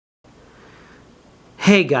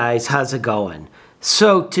Hey guys, how's it going?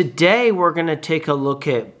 So today we're going to take a look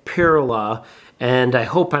at Perla, and I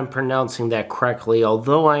hope I'm pronouncing that correctly,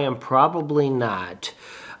 although I am probably not.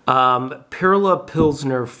 Perla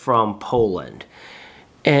Pilsner from Poland.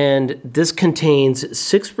 And this contains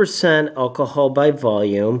 6% alcohol by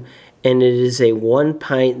volume, and it is a 1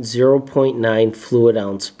 pint 0.9 fluid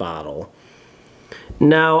ounce bottle.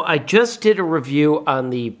 Now, I just did a review on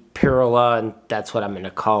the Perla, and that's what I'm going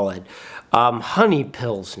to call it, Honey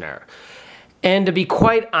Pilsner. And to be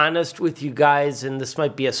quite honest with you guys, and this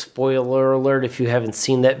might be a spoiler alert if you haven't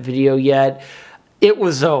seen that video yet, it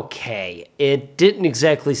was okay. It didn't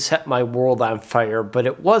exactly set my world on fire, but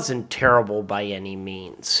it wasn't terrible by any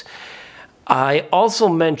means. I also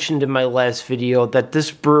mentioned in my last video that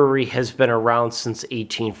this brewery has been around since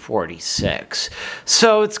 1846.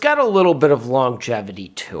 So it's got a little bit of longevity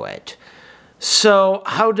to it. So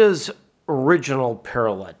how does original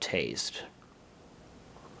Perla taste?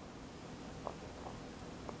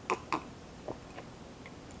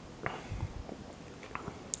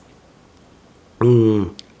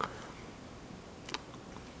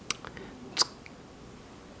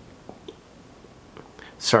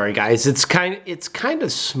 Sorry guys, it's kind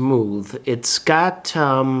of smooth. It's got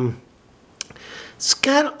a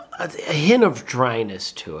hint of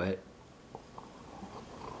dryness to it.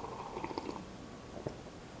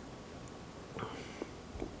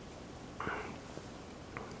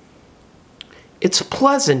 It's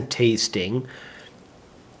pleasant tasting.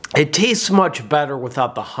 It tastes much better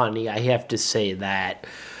without the honey, I have to say that.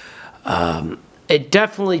 It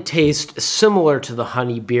definitely tastes similar to the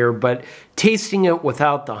honey beer, but tasting it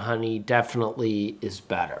without the honey definitely is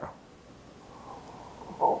better.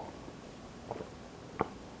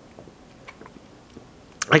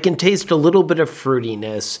 I can taste a little bit of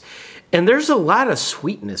fruitiness, and there's a lot of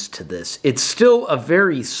sweetness to this. It's still a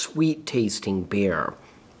very sweet tasting beer.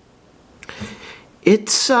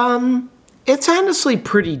 It's honestly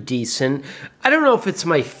pretty decent. I don't know if it's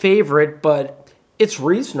my favorite, but it's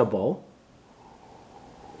reasonable.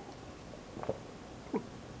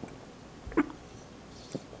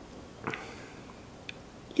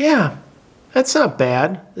 Yeah, that's not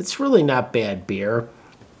bad. It's really not bad beer.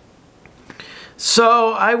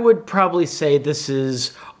 So I would probably say this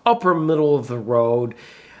is upper middle of the road.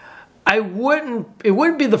 It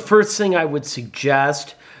wouldn't be the first thing I would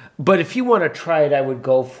suggest, but if you want to try it, I would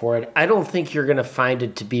go for it. I don't think you're going to find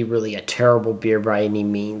it to be really a terrible beer by any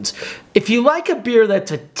means. If you like a beer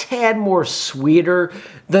that's a tad more sweeter,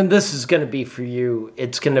 then this is going to be for you.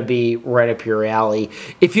 It's going to be right up your alley.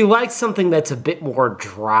 If you like something that's a bit more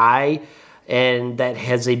dry and that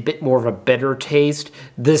has a bit more of a bitter taste,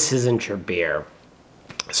 this isn't your beer.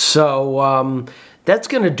 So, that's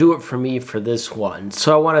going to do it for me for this one.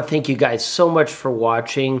 So I want to thank you guys so much for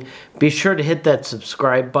watching. Be sure to hit that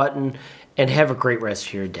subscribe button and have a great rest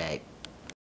of your day.